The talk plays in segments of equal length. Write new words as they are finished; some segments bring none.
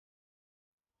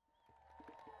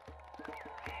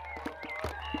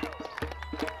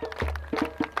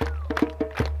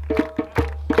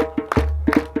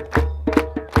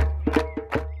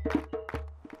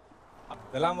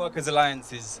The Landworkers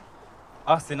Alliance is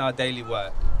us in our daily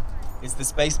work. It's the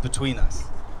space between us.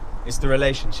 It's the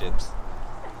relationships.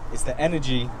 It's the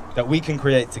energy that we can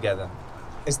create together.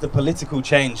 It's the political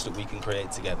change that we can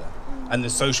create together and the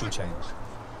social change.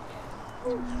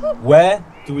 Where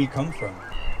do we come from?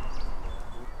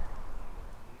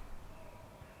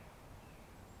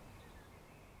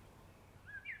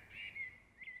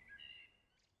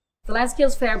 The Land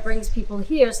Skills Fair brings people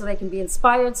here so they can be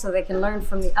inspired, so they can learn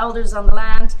from the elders on the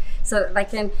land, so that they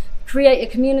can create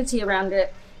a community around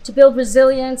it to build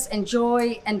resilience and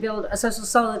joy and build a social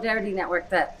solidarity network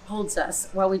that holds us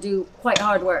while we do quite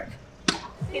hard work.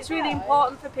 It's really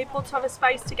important for people to have a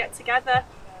space to get together.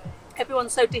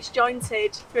 Everyone's so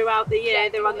disjointed throughout the year.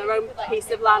 They're on their own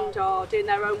piece of land or doing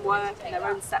their own work in their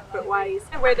own separate ways.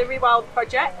 We're the Rewild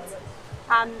project,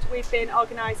 and we've been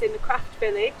organising the craft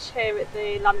village here at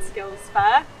the Land Skills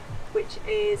Fair, which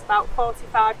is about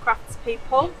 45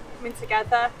 craftspeople coming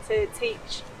together to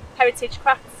teach heritage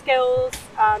craft skills,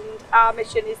 and our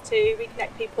mission is to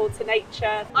reconnect people to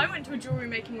nature. I went to a jewellery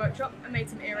making workshop and made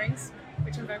some earrings,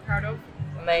 which I'm very proud of.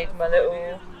 I made my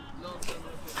little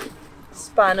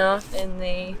spanner in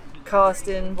the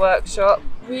casting workshop.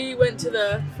 We went to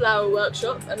the flower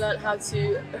workshop and learned how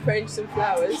to arrange some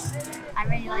flowers. I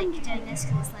really like doing this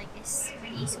because it's a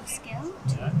really useful skill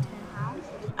to learn how.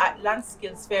 At Land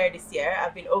Skills Fair this year,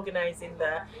 I've been organising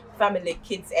the family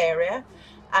kids area,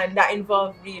 and that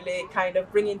involved really kind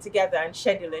of bringing together and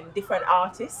scheduling different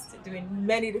artists, doing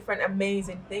many different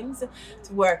amazing things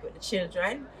to work with the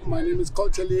children. My name is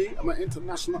Culture Lee. I'm an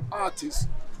international artist,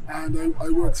 and I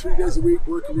work 3 days a week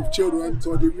working with children.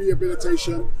 So I do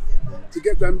rehabilitation to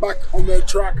get them back on their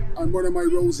track, and one of my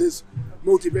roles is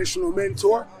motivational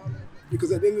mentor, because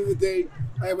at the end of the day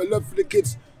I have a love for the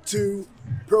kids to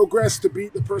progress to be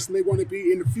the person they want to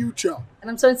be in the future. And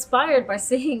I'm so inspired by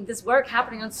seeing this work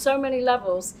happening on so many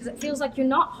levels, because it feels like you're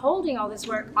not holding all this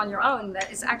work on your own, that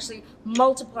is actually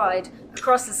multiplied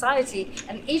across society,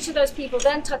 and each of those people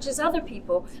then touches other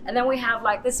people, and then we have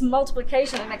like this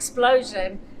multiplication and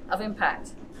explosion of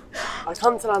impact. I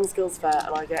come to Land Skills Fair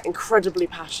and I get incredibly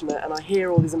passionate, and I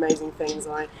hear all these amazing things,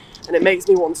 and it makes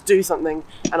me want to do something,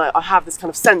 and I have this kind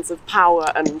of sense of power,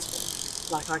 and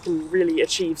like I can really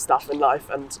achieve stuff in life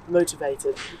and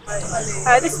motivated.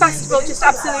 This festival just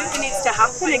absolutely needs to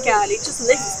happen again. It just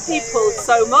lifts people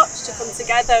so much to come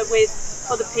together with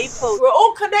other people. We're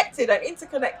all connected and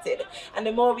interconnected, and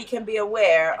the more we can be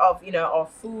aware of, our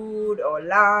food, our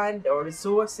land, our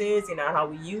resources, how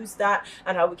we use that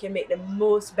and how we can make the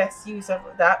most best use of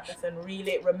that, and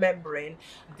really remembering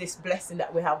this blessing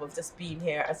that we have of just being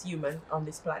here as human on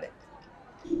this planet.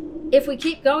 If we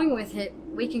keep going with it,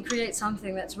 we can create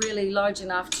something that's really large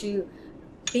enough to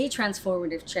be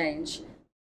transformative change.